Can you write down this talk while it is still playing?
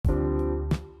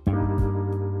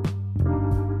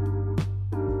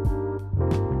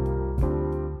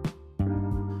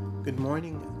Good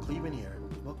morning, Cleveland here.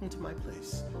 Welcome to my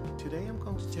place. Today I'm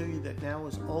going to tell you that now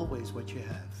is always what you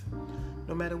have.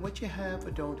 No matter what you have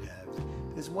or don't have,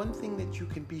 there's one thing that you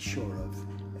can be sure of,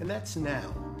 and that's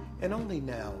now. And only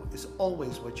now is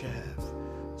always what you have.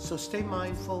 So stay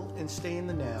mindful and stay in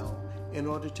the now in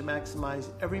order to maximize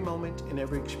every moment and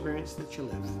every experience that you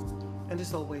live. And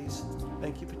as always,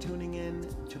 thank you for tuning in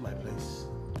to my place.